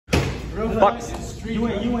Bucks.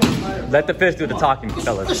 Let the fish do the talking,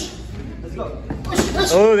 fellas.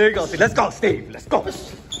 Oh, there you go. Let's go, Steve. Let's go.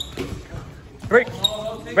 Break.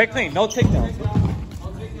 Break clean. No takedowns.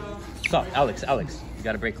 Stop. Alex. You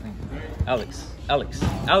gotta break clean. Alex.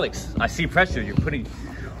 I see pressure. You're putting...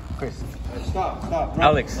 Chris. Stop, bro.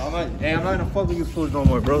 Alex. I'm not gonna fuck with you fools no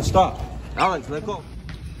more, bro. Stop. Alex, let go.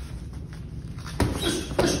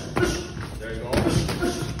 There you go.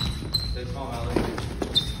 Stay calm, Alex.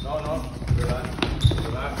 No. Relax.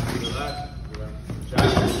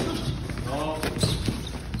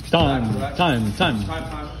 Time.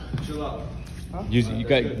 Chill out. Huh? You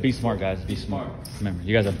got be smart, guys. Be smart. Remember,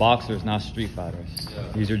 you guys are boxers, not street fighters.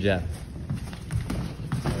 Yeah. Use your jab.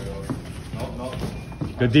 There you go. No.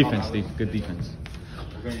 Good defense, Steve. Good defense.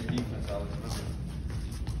 We're going to defense, Alex.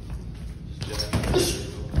 Just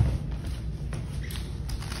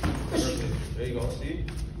there you go. See?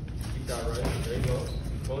 Keep that right. There you go.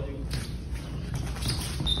 Told you.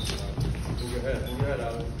 Move your head,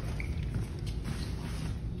 Alex.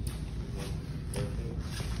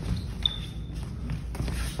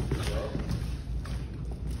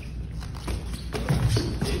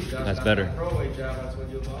 That's better. Throwaway jab, that's what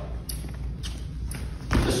you want.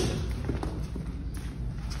 See?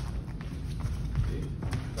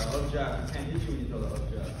 The up jab, you can't hit you when you throw the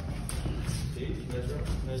up jab. See? Measure.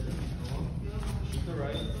 Come on. Shoot the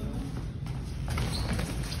right.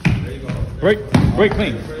 There you go. Break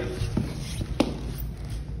clean.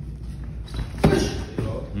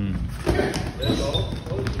 There you go.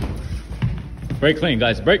 Break clean,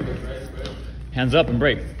 guys. Break. Hands up and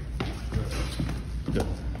break. Good.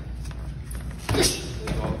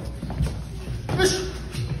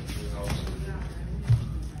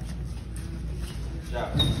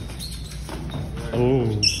 Oh.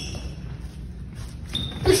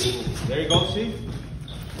 There you go, see?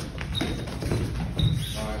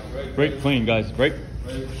 All right, break clean, guys. Break.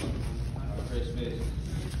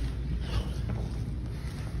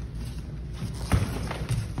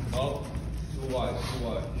 Oh, too wide.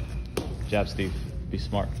 Jab, Steve. Be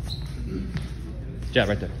smart. Jab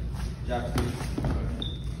right there. Jab,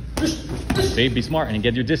 Steve. See, be smart and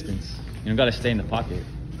get your distance. You don't gotta stay in the pocket.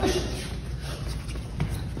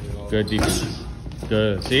 Good defense.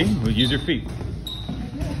 Good. See? Use your feet.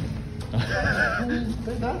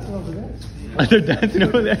 They're dancing over there. They're dancing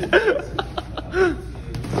over there.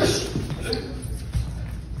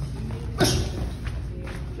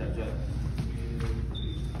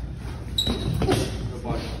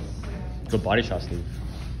 Good body shot, Steve.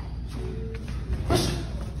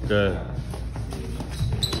 Good.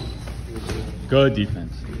 Good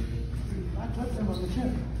defense. I touched him on the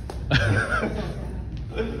chin.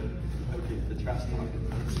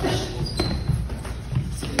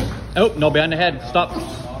 Oh, no, behind the head. Stop. That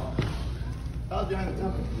was behind the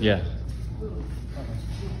temple. Yeah.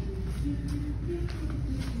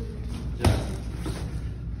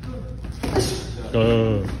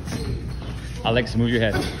 Good. Alex, move your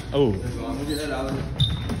head. Oh. Move your head, Alex.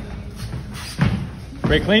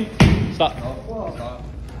 Break clean. Stop. Stop.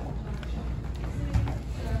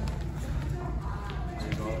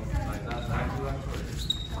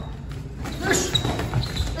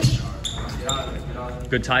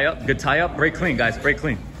 Good tie up. Good tie up. Break clean, guys. Break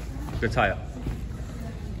clean. Good tie up.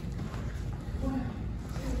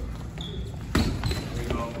 There you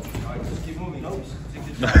go. All right, just keep moving. Don't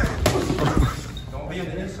be on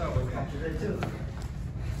the inside with me.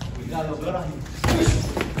 We got a little blood on you.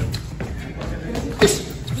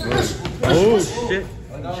 Oh, shit.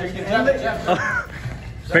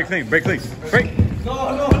 Break clean. Break. No.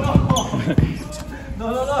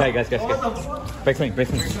 Okay, guys. Break clean.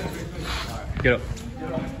 Get up.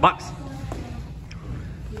 Box.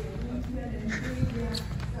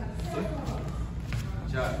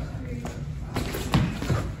 Jab.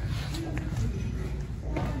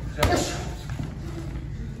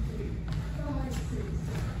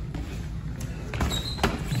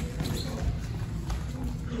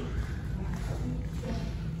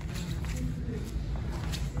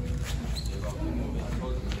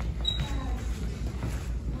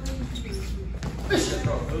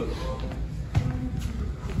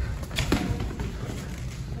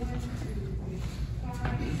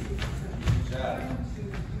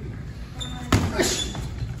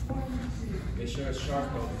 Make sure it's sharp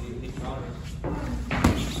though. He counters.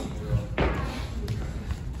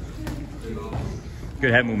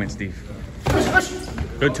 Good head movement, Steve.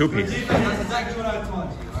 Good two-piece. That's exactly what I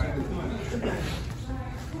taught you. Alright.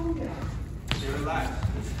 Relax.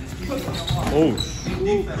 Oh.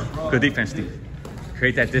 Defense, bro. Good defense, Steve.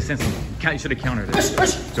 Create that distance. You should have countered it.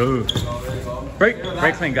 Good. There you go. Break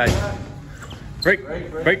clean, guys. Break.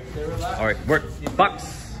 Break. All right, work.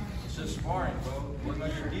 Box. It's just sparring, bro. Work on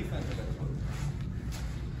your defense.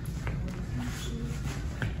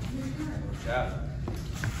 Jab.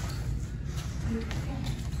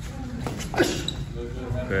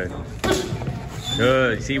 Good.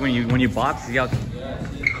 Good. See when you box, see how.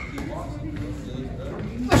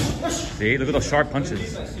 See, look at those sharp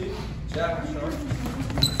punches. Jab, sharp.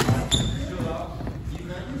 Chill out.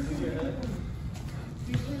 Defense, move your head.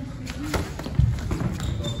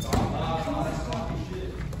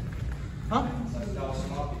 Huh?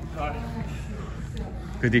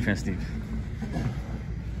 Good defense, Steve.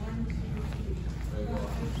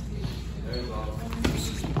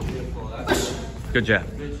 Good jab.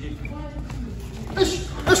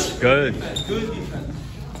 Good.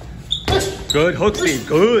 Good hook, Steve.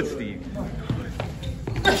 Good, Steve.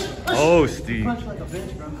 Oh, Steve. Punch like a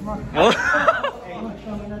bitch, bro. Come on. Oh, Come on,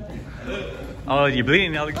 show me nothing. oh, you're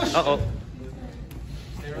bleeding. Uh-oh.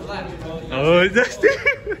 Oh, that's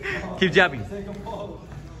Steve. Keep jabbing.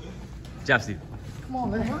 Jab, Steve. Come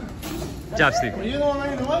on, man. Run. Jab, Steve. Were you the one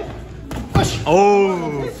running away?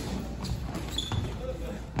 Oh.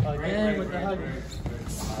 Again with the hug.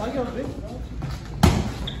 Hug your bitch, bro.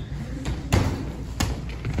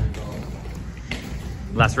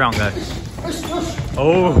 Last round, guys.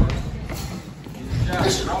 Oh.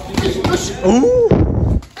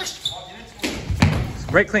 Oh.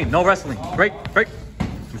 Break clean. No wrestling. Break.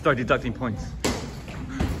 We start deducting points.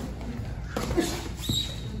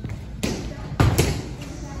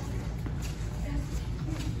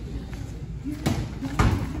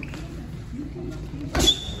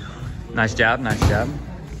 Nice jab.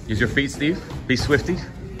 Use your feet, Steve. Be swifty.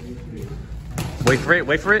 Wait for it.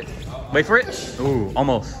 Ooh,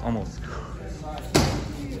 almost.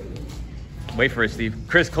 Wait for it, Steve.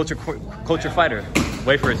 Chris, coach your fighter.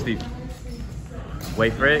 Wait for it, Steve.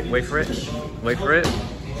 Wait for it.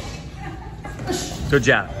 Good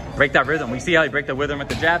jab. Break that rhythm. We see how you break the rhythm with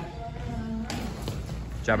the jab?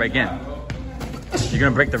 Jab right again. You're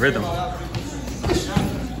gonna break the rhythm.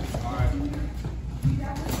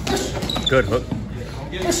 Good hook.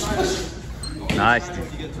 Nice, Steve.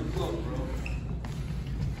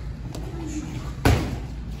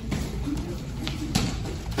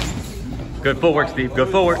 Good footwork, Steve. Good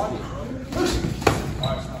footwork. Go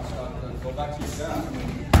back to your jab.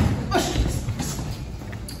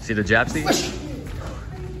 See the jab, Steve?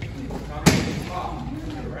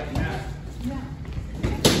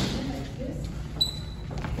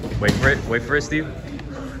 Wait for it, Steve.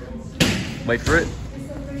 Wait for it.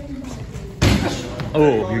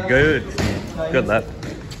 Oh, you're good, Steve. Good left.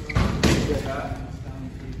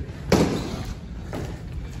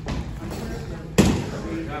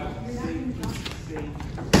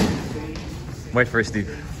 Wait for it, Steve.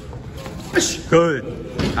 Good.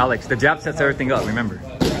 Alex, the jab sets everything up, remember.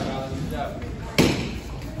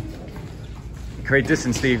 Create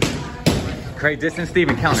distance, Steve.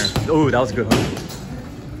 And counter. Oh, that was a good one.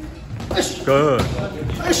 Good.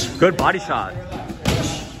 Good body shot.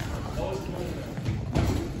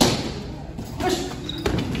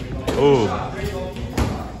 Oh.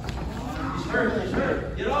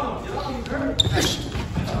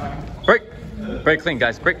 Break clean,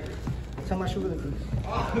 guys. Break. Tell my shoe with it.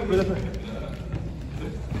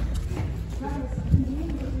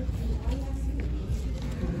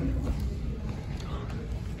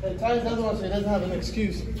 Hey, Ty doesn't want to say he doesn't have an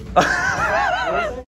excuse.